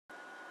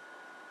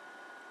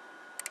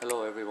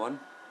Hello everyone,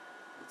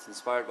 it's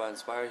Inspired by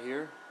Inspire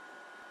here.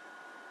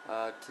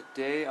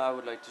 Today I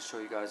would like to show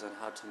you guys on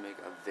how to make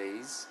a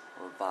vase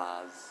or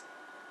vase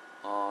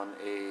on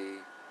a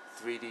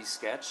 3D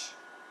sketch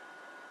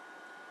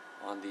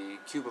on the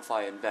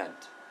Cubify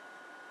Invent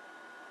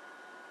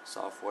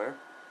software.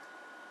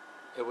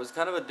 It was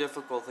kind of a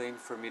difficult thing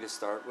for me to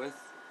start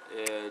with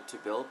to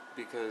build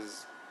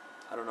because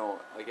I don't know,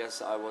 I guess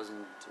I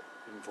wasn't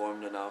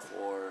informed enough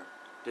or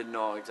didn't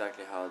know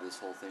exactly how this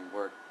whole thing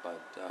worked,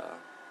 but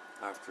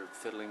after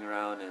fiddling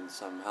around and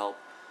some help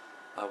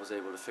I was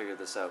able to figure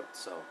this out.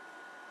 So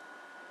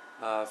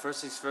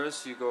first things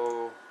first, you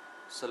go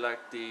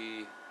select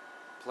the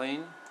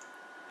plane,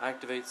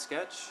 activate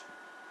sketch,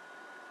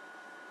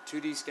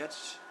 2D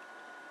sketch.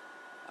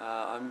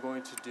 I'm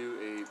going to do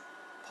a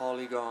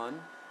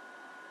polygon.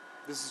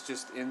 This is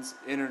just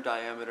inner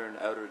diameter and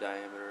outer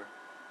diameter.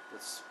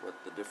 That's what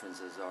the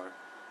differences are.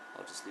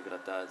 I'll just leave it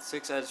at that.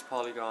 6-edge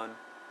polygon.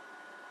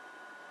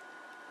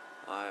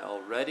 I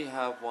already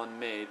have one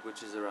made,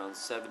 which is around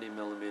 70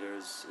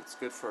 millimeters. It's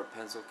good for a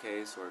pencil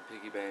case or a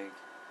piggy bank.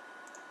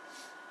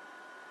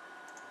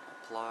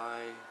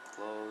 Apply,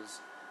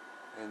 close,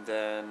 and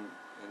then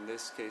in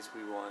this case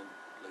we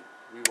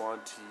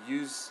want to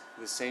use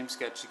the same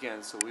sketch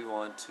again. So we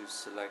want to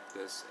select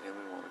this and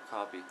we want to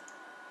copy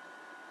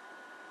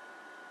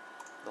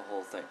the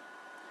whole thing.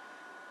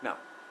 Now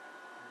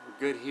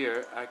we're good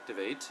here.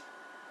 Activate.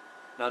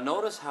 Now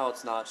notice how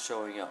it's not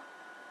showing up.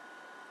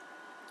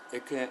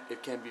 It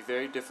can be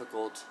very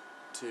difficult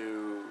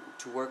to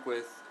work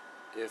with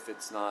if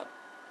it's not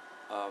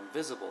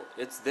visible.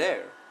 It's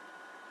there,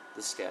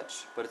 the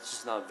sketch, but it's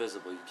just not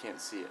visible. You can't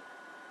see it.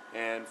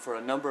 And for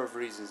a number of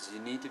reasons, you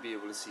need to be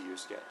able to see your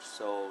sketch.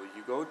 So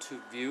you go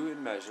to View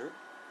and Measure,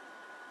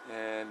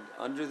 and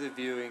under the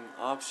viewing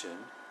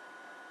option,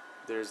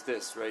 there's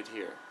this right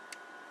here.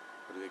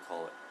 What do they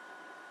call it?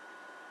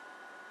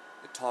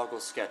 It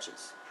toggles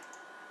sketches.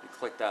 You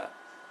click that.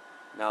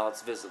 Now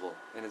it's visible,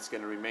 and it's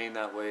going to remain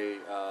that way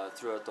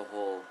throughout the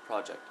whole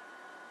project,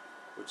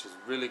 which is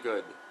really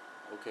good.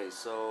 Okay,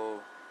 so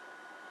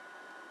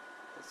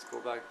let's go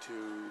back to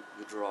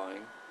the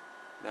drawing.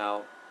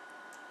 Now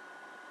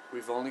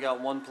we've only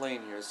got one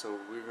plane here, so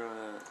we're going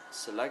to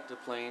select a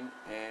plane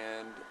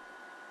and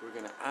we're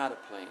going to add a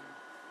plane.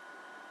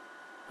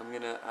 I'm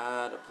going to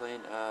add a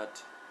plane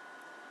at,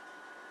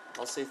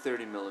 I'll say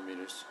 30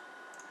 millimeters.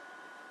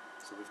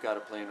 So we've got a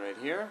plane right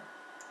here.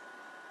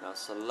 Now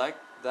select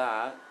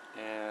that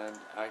and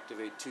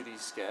activate 2D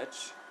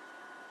sketch.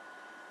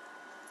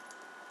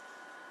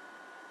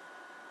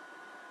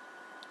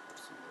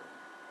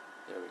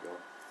 There we go.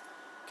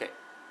 Okay.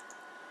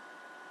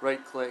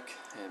 Right click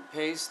and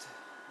paste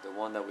the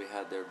one that we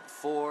had there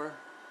before.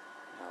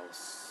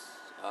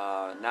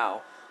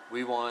 Now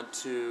we want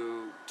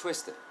to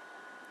twist it.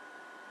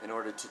 In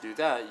order to do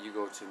that, you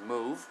go to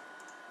Move.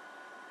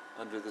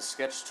 Under the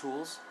Sketch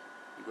Tools,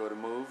 you go to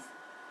Move,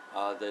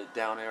 the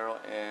down arrow,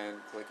 and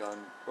click on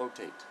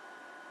Rotate.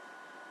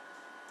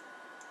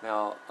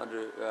 Now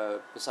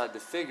beside the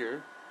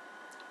figure,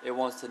 it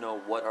wants to know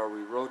what are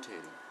we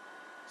rotating.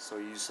 So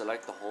you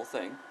select the whole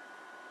thing,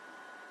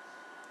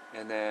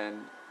 and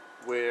then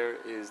where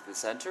is the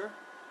center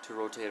to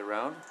rotate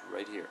around?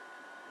 Right here,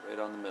 right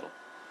on the middle.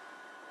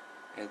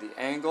 And the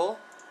angle,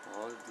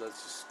 well,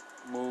 let's just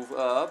move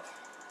up.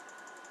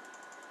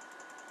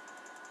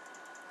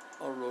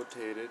 I'll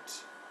rotate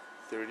it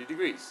 30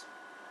 degrees.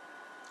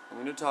 I'm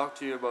going to talk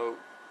to you about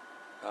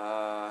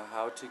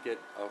how to get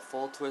a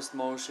full twist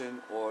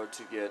motion or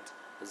to get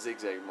a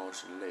zigzag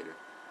motion later.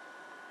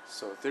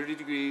 So 30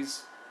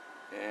 degrees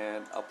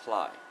and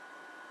apply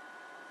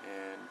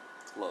and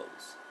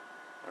close.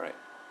 Alright,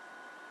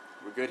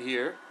 we're good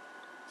here.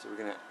 So we're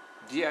going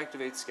to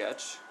deactivate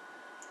sketch,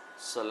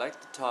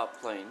 select the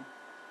top plane,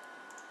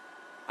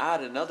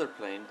 add another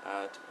plane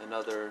at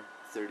another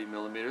 30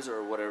 millimeters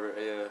or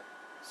whatever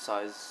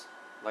size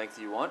length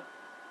you want.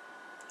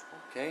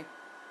 Okay.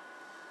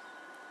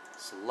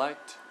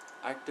 Select,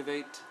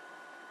 activate,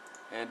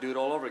 and do it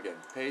all over again.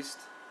 Paste.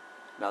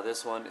 Now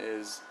this one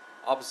is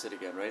opposite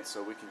again, right?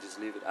 So we can just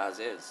leave it as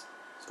is.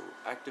 So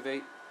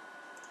activate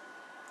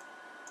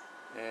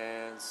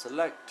and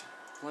select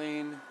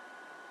plane.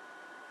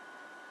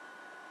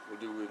 We'll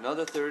do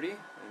another 30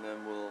 and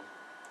then we'll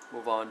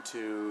move on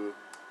to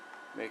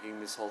making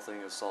this whole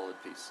thing a solid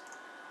piece.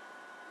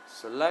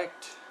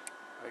 Select,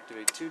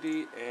 activate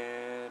 2D,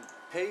 and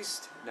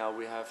paste. Now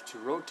we have to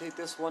rotate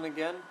this one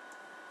again.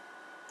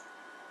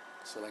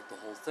 Select the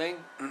whole thing.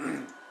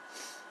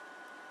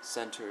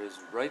 Center is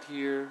right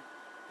here,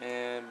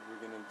 and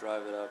we're going to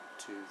drive it up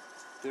to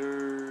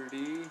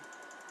 30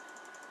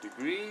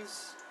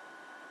 degrees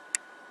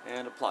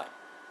and apply.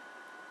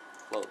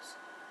 Close.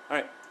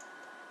 Alright.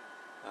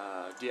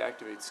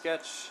 Deactivate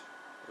sketch.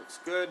 Looks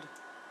good.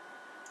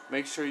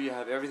 Make sure you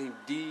have everything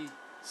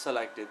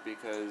deselected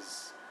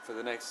because for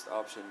the next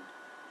option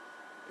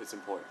it's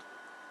important.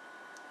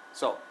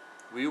 So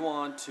we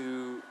want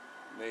to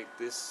make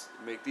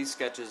these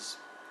sketches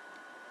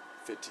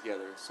fit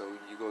together. So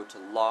you go to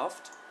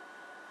LOFT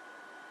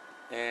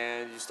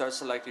and you start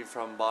selecting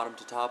from bottom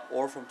to top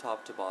or from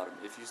top to bottom.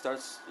 If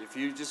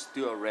you just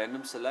do a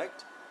random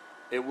select,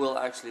 it will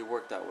actually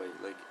work that way.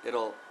 Like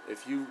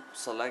if you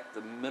select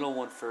the middle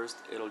one first,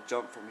 it'll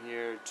jump from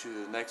here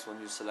to the next one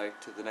you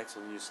select, to the next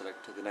one you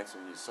select, to the next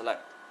one you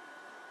select.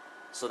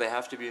 So they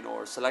have to be in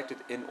order, selected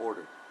in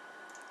order.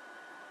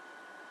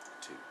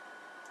 2,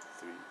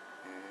 3, and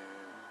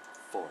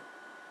 4.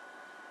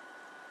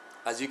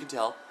 As you can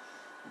tell,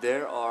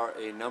 there are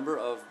a number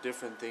of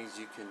different things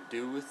you can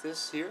do with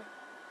this here.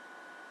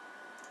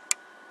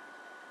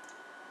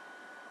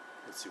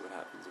 Let's see what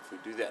happens if we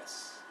do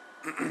this.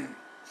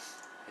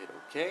 Hit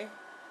OK.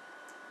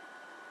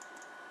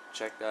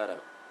 Check that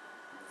out.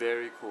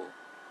 Very cool.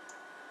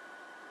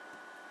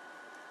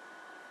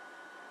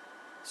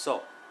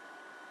 So,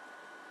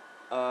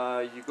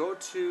 you go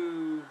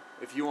to,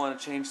 if you want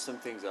to change some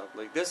things up,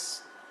 like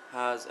this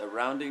has a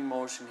rounding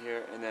motion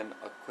here and then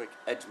a quick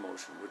edge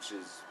motion, which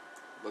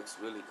looks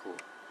really cool.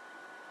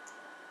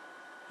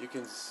 You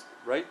can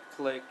right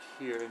click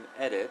here and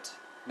edit.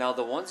 Now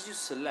the ones you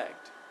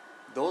select,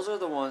 those are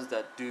the ones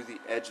that do the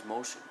edge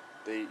motion,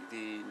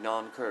 the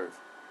non-curve.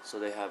 So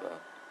they have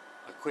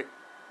a quick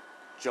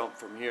jump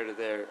from here to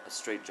there, a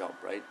straight jump,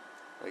 right?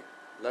 Like,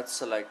 let's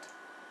select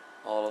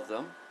all of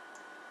them.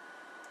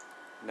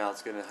 Now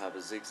it's going to have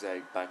a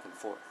zigzag back and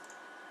forth.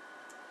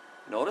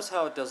 Notice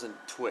how it doesn't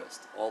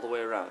twist all the way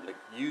around. Like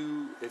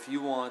if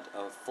you want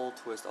a full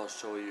twist, I'll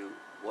show you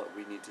what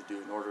we need to do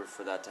in order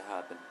for that to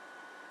happen.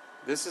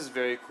 This is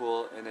very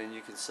cool, and then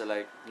you can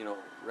select,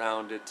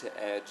 rounded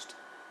to edged.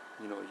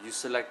 You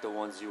select the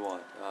ones you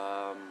want.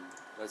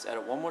 Let's add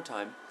it one more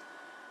time.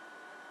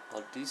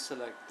 I'll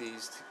deselect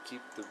these to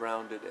keep the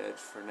rounded edge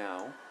for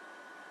now.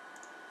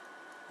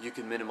 You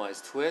can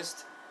minimize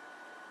twist,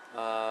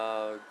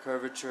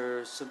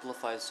 curvature,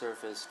 simplify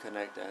surface,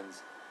 connect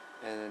ends,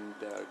 and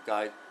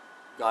guide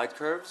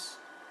curves.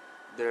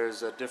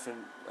 There's a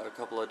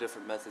couple of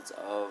different methods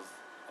of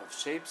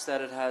shapes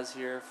that it has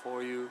here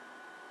for you.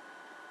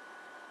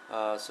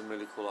 Some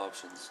really cool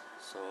options.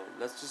 So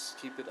let's just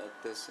keep it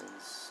at this and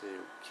say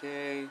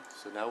okay.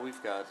 So now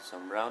we've got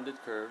some rounded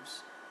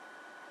curves,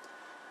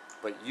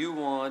 but you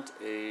want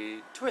a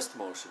twist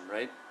motion,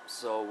 right?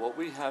 So what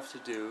we have to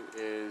do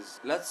is,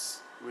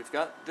 we've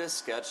got this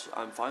sketch,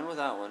 I'm fine with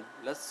that one.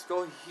 Let's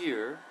go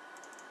here,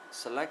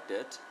 select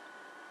it.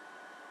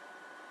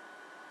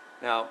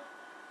 Now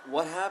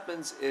what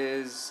happens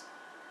is,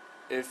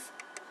 if,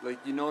 like,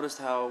 you noticed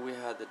how we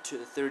had the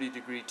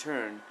 30-degree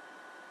turn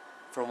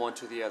from one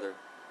to the other,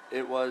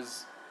 it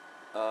was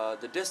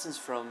the distance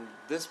from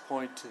this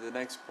point to the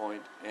next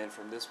point and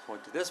from this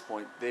point to this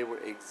point, they were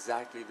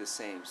exactly the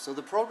same. So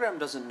the program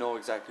doesn't know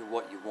exactly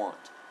what you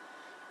want.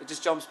 It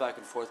just jumps back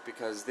and forth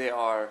because they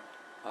are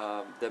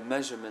the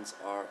measurements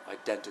are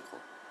identical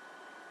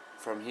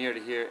from here to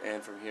here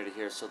and from here to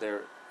here, so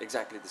they're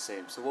exactly the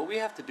same. So what we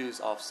have to do is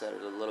offset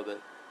it a little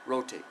bit,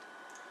 rotate.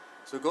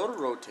 So go to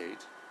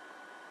rotate,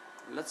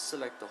 let's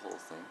select the whole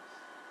thing.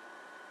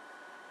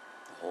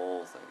 The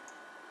whole thing.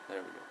 There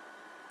we go.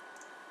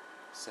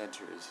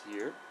 Center is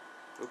here.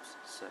 Oops,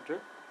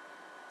 center.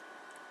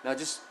 Now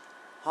just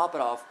hop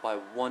it off by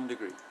 1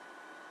 degree.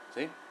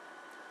 See?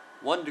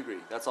 1 degree,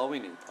 that's all we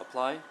need.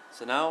 Apply.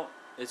 So now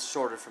it's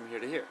shorter from here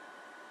to here.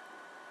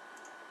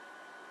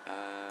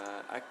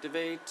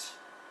 Activate.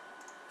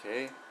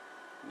 Okay.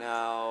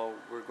 Now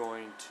we're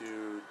going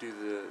to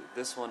do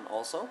this one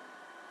also.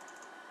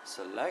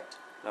 Select.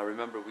 Now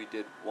remember, we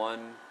did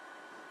 1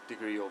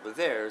 degree over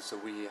there, so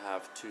we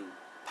have to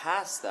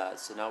pass that.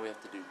 So now we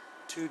have to do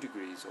 2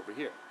 degrees over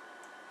here.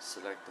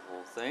 Select the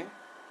whole thing.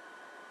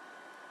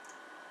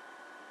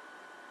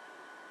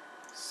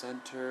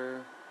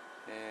 Center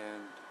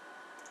and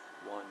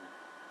 1.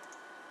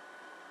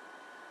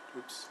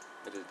 Oops,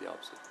 I did the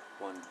opposite.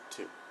 1,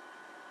 2.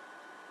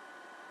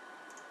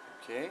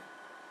 Okay.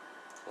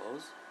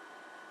 Close.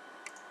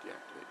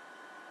 Deactivate.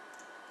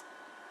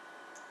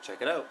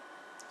 Check it out.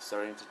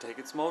 Starting to take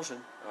its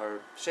motion or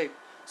shape.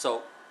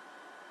 So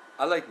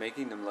I like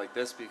making them like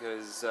this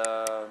because it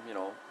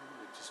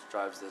just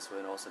drives this way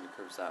and all of a sudden it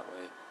curves that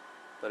way.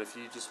 But if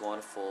you just want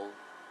a full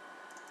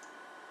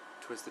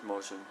twisted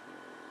motion,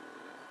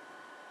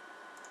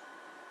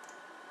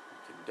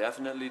 you can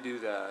definitely do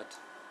that.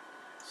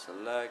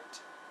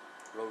 Select,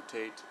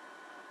 rotate.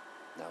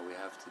 Now we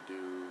have to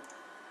do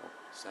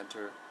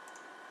center.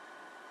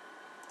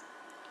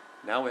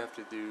 Now we have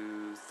to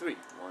do 3.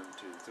 1,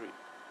 2, 3.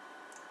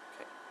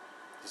 Okay.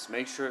 Just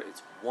make sure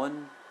it's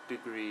 1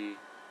 degree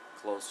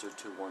closer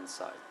to one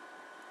side.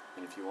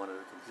 And if you wanted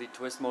a complete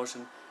twist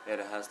motion, it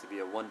has to be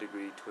a 1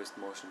 degree twist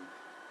motion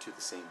to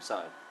the same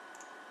side.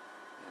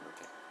 And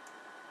okay.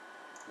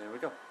 There we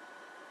go.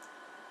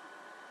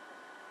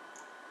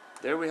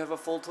 There we have a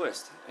full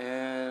twist.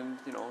 And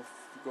if you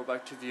go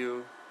back to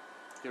view,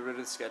 get rid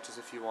of the sketches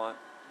if you want.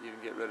 You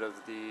can get rid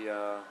of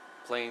the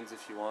planes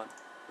if you want.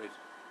 Wait.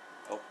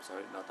 Oh,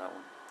 sorry, not that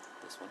one.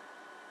 This one.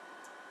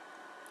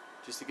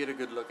 Just to get a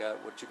good look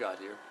at what you got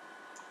here.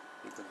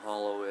 You can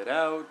hollow it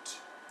out.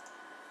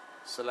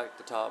 Select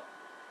the top,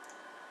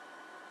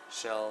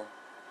 shell,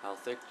 How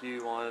thick do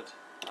you want it?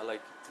 I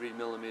like 3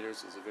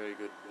 millimeters is a very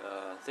good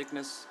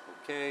thickness.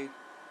 Okay,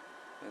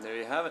 and there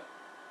you have it.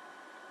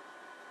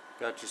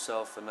 Got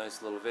yourself a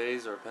nice little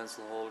vase or a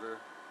pencil holder.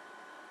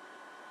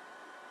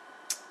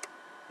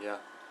 Yeah.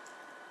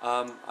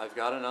 I've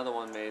got another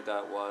one made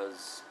that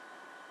was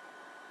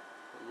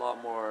a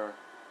lot more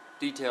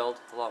detailed,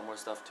 a lot more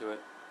stuff to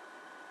it.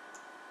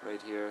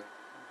 Right here,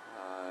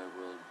 I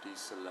will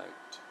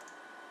deselect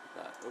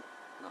that. Oh,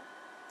 no.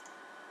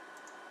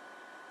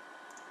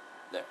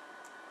 There.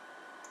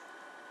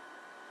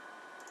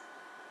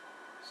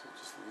 So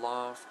just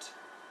loft.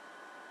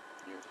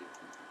 Here.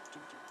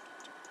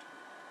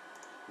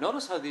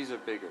 Notice how these are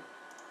bigger.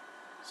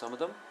 Some of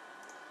them.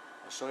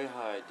 I'll show you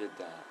how I did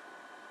that.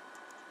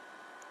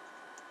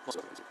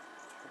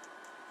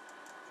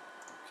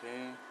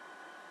 Okay.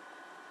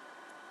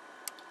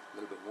 A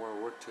little bit more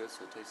work to it,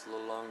 so it takes a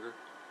little longer.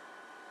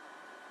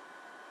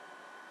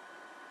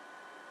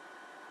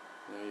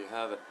 There you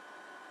have it.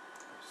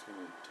 I'm just going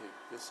to take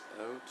this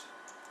out.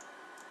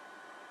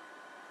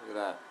 Look at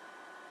that.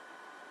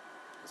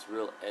 It's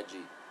real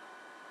edgy.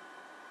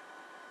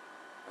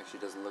 Actually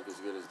doesn't look as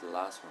good as the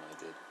last one I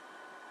did.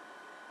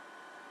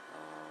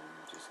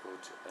 Just go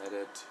to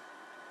edit.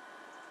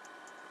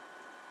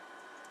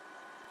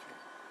 Okay.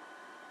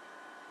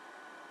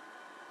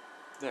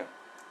 There.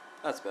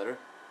 That's better.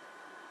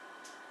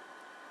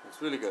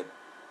 It's really good.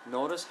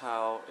 Notice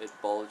how it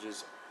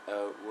bulges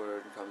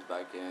outward and comes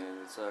back in.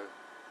 It's a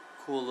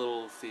cool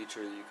little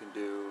feature you can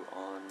do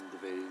on the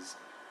vase.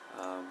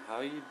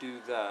 How you do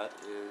that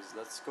is,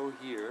 let's go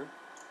here.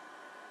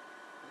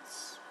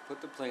 Let's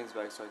put the planes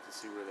back so I can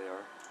see where they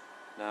are.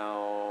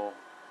 Now,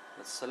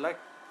 let's select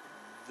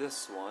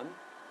this one.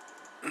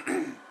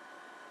 Double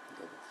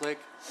click.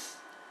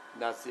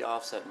 That's the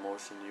offset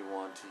motion you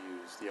want to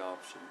use. The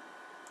option.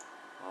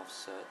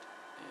 Offset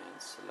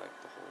and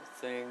select the whole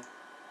thing.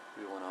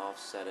 We want to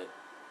offset it.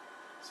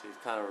 See,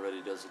 it kind of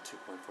already does a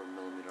 2.4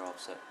 millimeter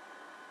offset.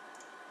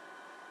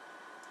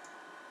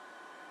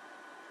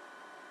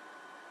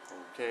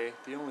 Okay,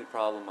 the only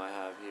problem I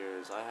have here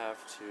is I have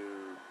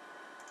to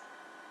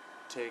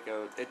take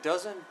out, it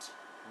doesn't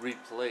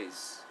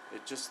replace,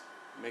 it just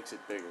makes it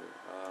bigger,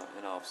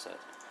 an offset.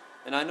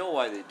 And I know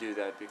why they do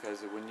that,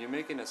 because when you're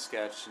making a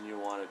sketch and you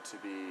want it to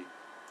be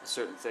a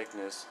certain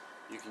thickness,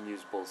 you can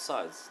use both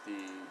sides.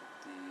 The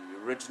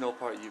original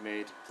part you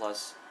made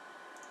plus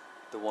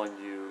the one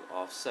you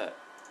offset.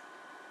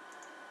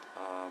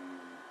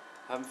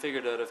 Haven't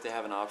figured out if they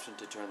have an option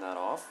to turn that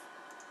off.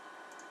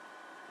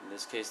 In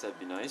this case, that'd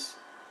be nice.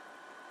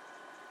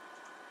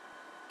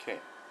 Okay.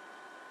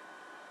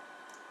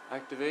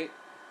 Activate.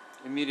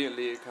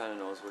 Immediately it kind of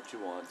knows what you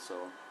want,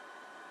 so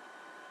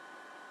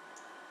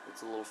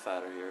it's a little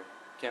fatter here.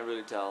 Can't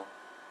really tell.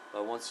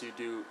 But once you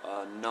do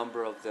a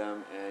number of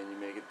them and you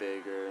make it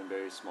bigger and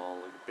very small,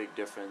 like a big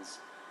difference,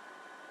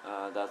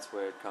 that's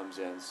where it comes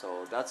in.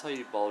 So that's how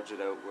you bulge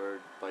it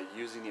outward, by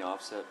using the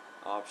offset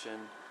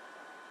option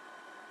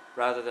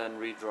rather than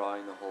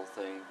redrawing the whole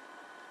thing.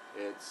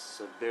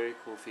 It's a very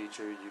cool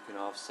feature. You can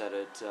offset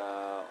it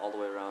all the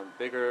way around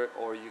bigger,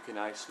 or you can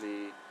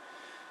actually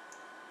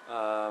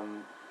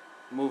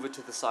move it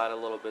to the side a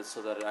little bit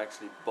so that it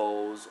actually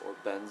bows or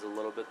bends a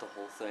little bit, the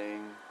whole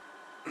thing.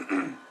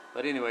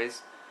 But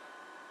anyways,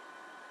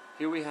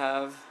 here we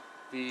have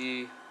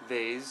the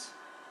vase.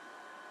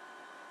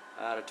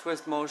 Add a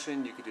twist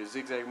motion. You could do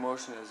zigzag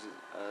motion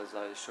as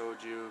I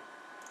showed you.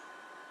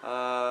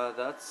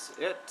 That's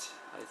it,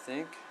 I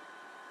think.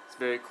 It's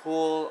very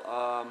cool.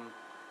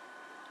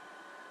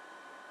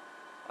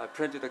 I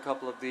printed a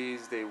couple of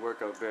these. They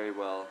work out very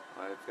well.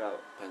 I've got a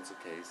pencil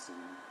case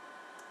and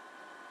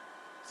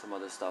some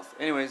other stuff.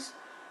 Anyways,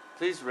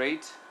 please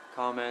rate,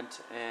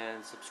 comment,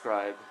 and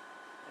subscribe,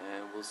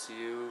 and we'll see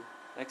you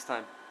next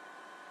time.